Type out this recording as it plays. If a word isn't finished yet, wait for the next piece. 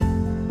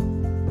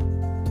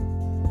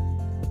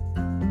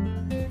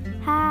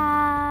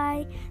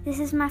This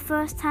is my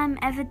first time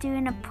ever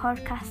doing a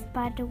podcast,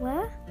 by the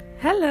way.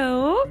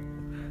 Hello.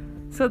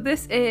 So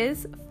this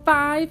is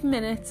 5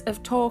 minutes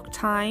of talk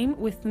time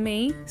with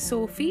me,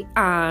 Sophie,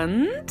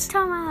 and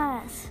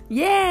Thomas.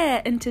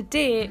 Yeah, and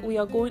today we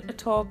are going to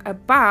talk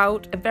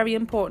about a very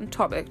important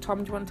topic.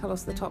 Tom, do you want to tell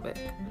us the topic?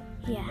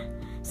 Yeah.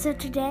 So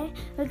today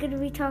we're going to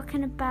be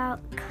talking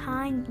about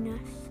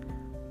kindness.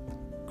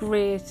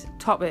 Great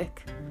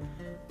topic.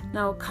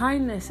 Now,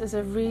 kindness is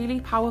a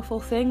really powerful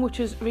thing, which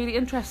is really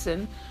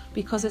interesting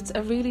because it's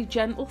a really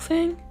gentle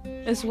thing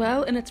as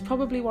well, and it's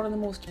probably one of the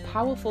most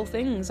powerful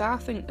things, I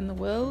think, in the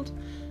world,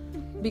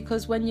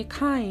 because when you're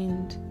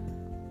kind,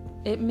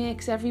 it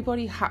makes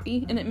everybody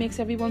happy and it makes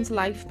everyone's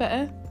life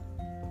better.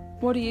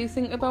 What do you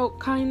think about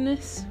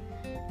kindness?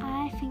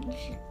 I think you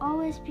should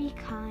always be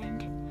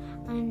kind,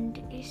 and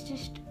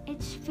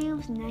it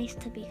feels nice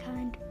to be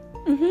kind.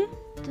 It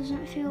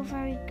doesn't feel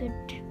very good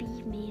to be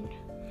mean.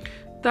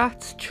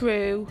 That's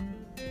true.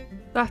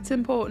 That's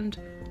important.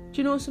 Do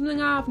you know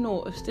something I've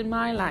noticed in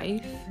my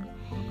life?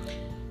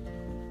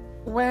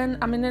 When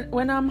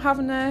I'm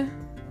having a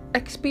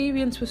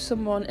experience with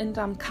someone and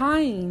I'm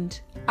kind,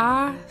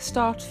 I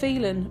start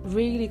feeling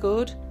really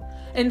good.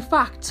 In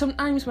fact,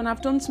 sometimes when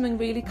I've done something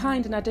really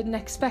kind and I didn't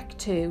expect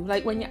to,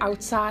 like when you're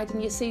outside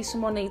and you see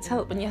someone needs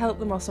help and you help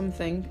them or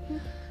something,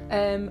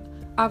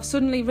 I've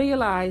suddenly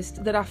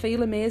realised that I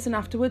feel amazing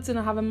afterwards and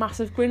I have a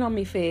massive grin on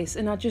my face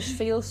and I just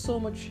feel so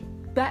much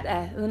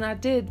better than I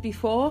did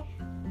before.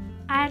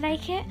 I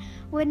like it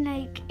when,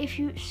 if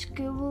you're at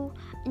school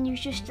and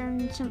you've just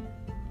done something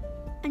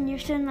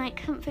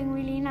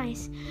really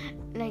nice,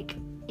 like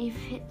you've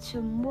hit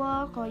some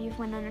work or you've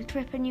went on a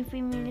trip and you've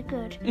been really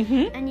good,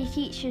 and your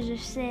teacher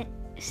just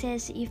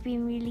says that you've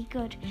been really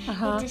good.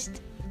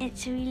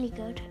 It's really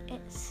good. I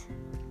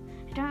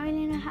don't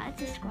really know how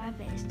to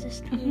describe it. It's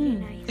just really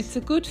nice. It's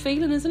a good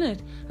feeling, isn't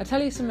it? I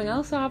tell you something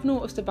else I've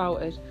noticed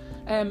about it.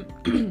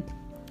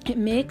 It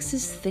makes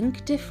us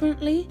think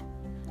differently.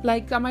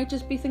 Like, I might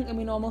just be thinking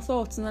my normal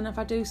thoughts, and then if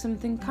I do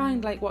something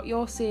kind, like what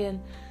you're saying,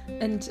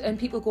 and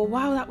people go,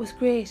 wow, that was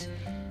great,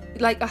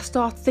 like I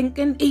start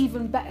thinking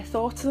even better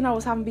thoughts than I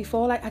was having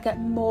before. Like I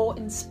get more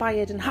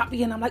inspired and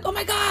happy, and I'm like, oh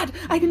my God,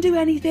 I can do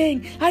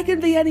anything, I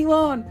can be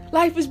anyone,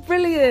 life is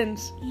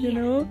brilliant, you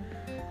know.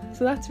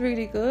 So that's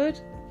really good.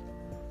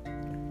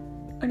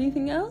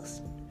 Anything else?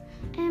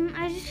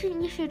 I just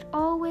think you should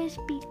always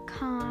be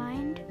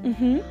kind.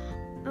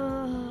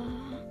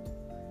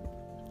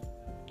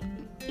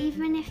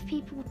 Even if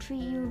people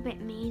treat you a bit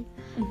mean,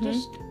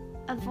 just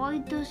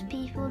avoid those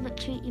people that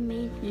treat you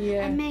mean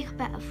and make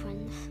better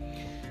friends.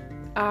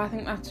 I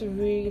think that's a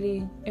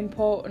really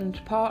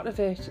important part of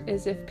it,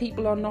 is if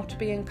people are not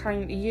being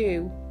kind to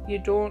you, you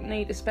don't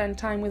need to spend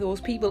time with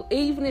those people,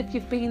 even if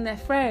you've been their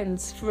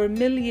friends for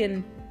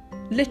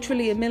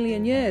literally a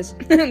million years.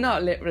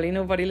 Not literally,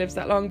 nobody lives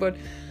that long, but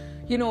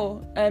you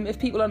know, if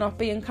people are not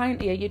being kind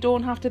to you, you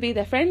don't have to be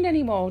their friend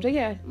anymore, do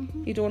you?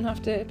 You don't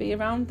have to be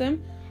around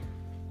them.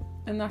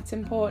 And that's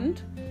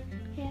important.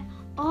 Yeah,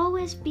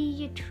 always be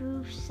your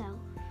true self.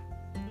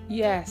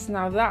 Yes,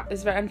 now that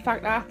is very... In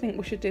fact, I think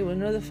we should do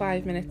another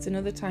 5 minutes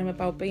another time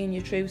about being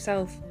your true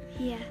self.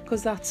 Yeah.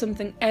 Because that's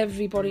something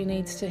everybody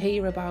needs to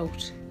hear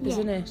about,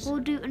 isn't it? We'll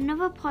do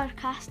another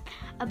podcast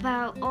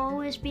about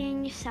always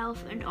being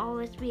yourself and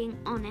always being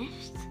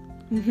honest.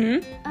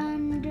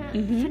 And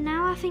for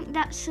now, I think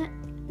that's it.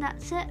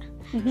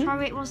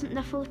 Sorry it wasn't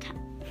the full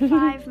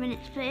 5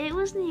 minutes, but it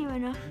was near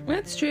enough.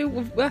 That's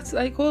true. That's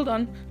hold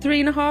on,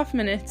 3.5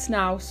 minutes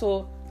now.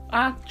 So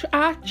I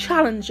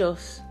challenge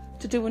us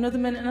to do another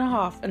 1.5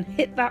 minutes and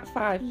hit that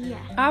 5. Yeah.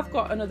 I've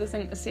got another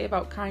thing to say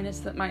about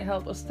kindness that might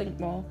help us think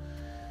more.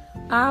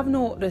 I've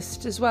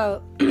noticed as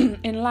well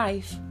in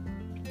life,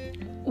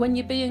 when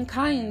you're being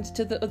kind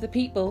to the other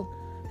people,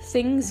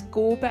 things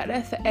go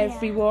better for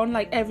everyone.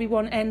 Like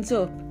everyone ends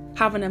up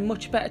having a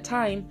much better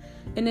time.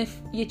 And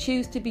if you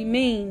choose to be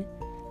mean,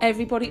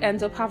 everybody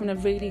ends up having a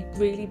really,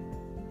 really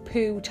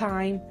poo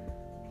time.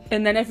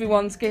 And then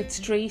everyone gets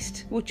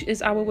stressed, which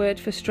is our word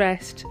for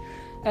stressed.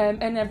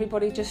 And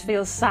everybody just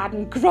feels sad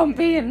and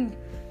grumpy and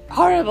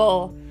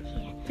horrible.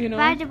 Yeah. You know?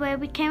 By the way,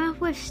 we came up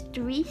with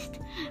stressed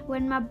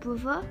when my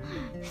brother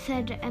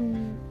said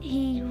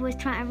he was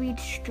trying to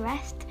read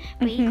stressed,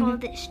 but he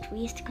called it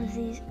stressed because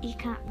he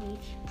can't read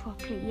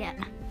properly yet.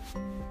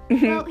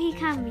 Well, he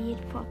can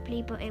read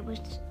properly, but it was...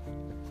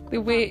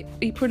 The way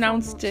he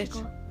pronounced it.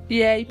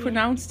 Yeah, he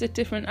pronounced it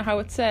different to how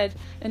it's said.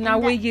 And now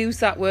we use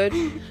that word.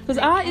 Because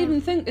I even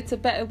think it's a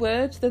better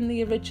word than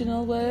the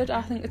original word.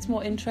 I think it's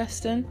more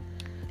interesting.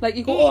 Like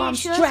you go, I'm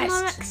stressed. It shows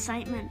more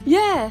excitement.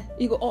 Yeah.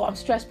 You go, I'm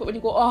stressed. But when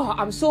you go,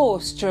 I'm so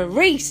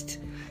stressed.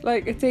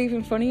 Like, it's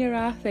even funnier,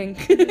 I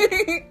think.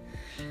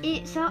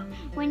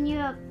 When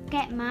you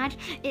get mad,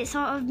 it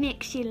sort of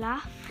makes you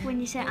laugh when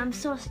you say, I'm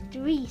so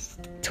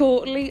stressed.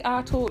 Totally.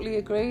 I totally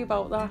agree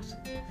about that.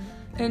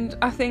 And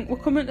I think we're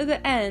coming to the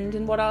end,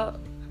 and what I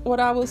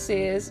will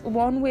say is,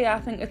 one way I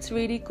think it's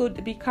really good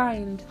to be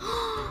kind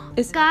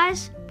is...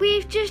 Guys,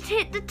 we've just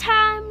hit the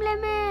time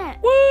limit.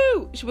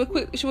 Woo!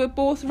 Should we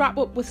both wrap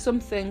up with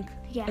something?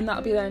 Yeah. And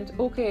that'll be the end.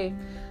 Okay.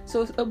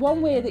 So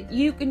one way that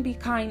you can be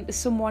kind to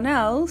someone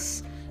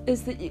else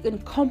is that you can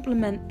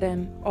compliment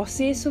them or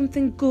say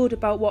something good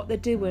about what they're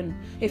doing.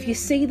 If you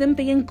see them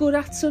being good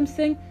at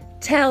something,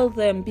 tell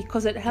them,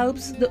 because it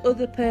helps the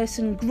other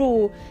person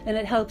grow and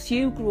it helps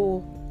you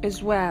grow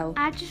as well.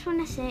 I just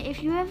want to say,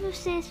 if you ever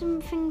say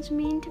some things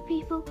mean to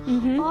people,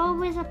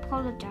 always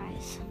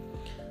apologise.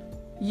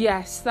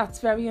 Yes, that's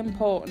very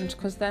important,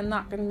 because then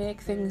that can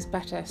make things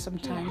better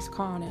sometimes,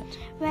 can't it?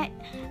 Right.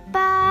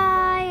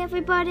 Bye,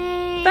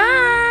 everybody.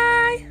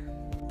 Bye!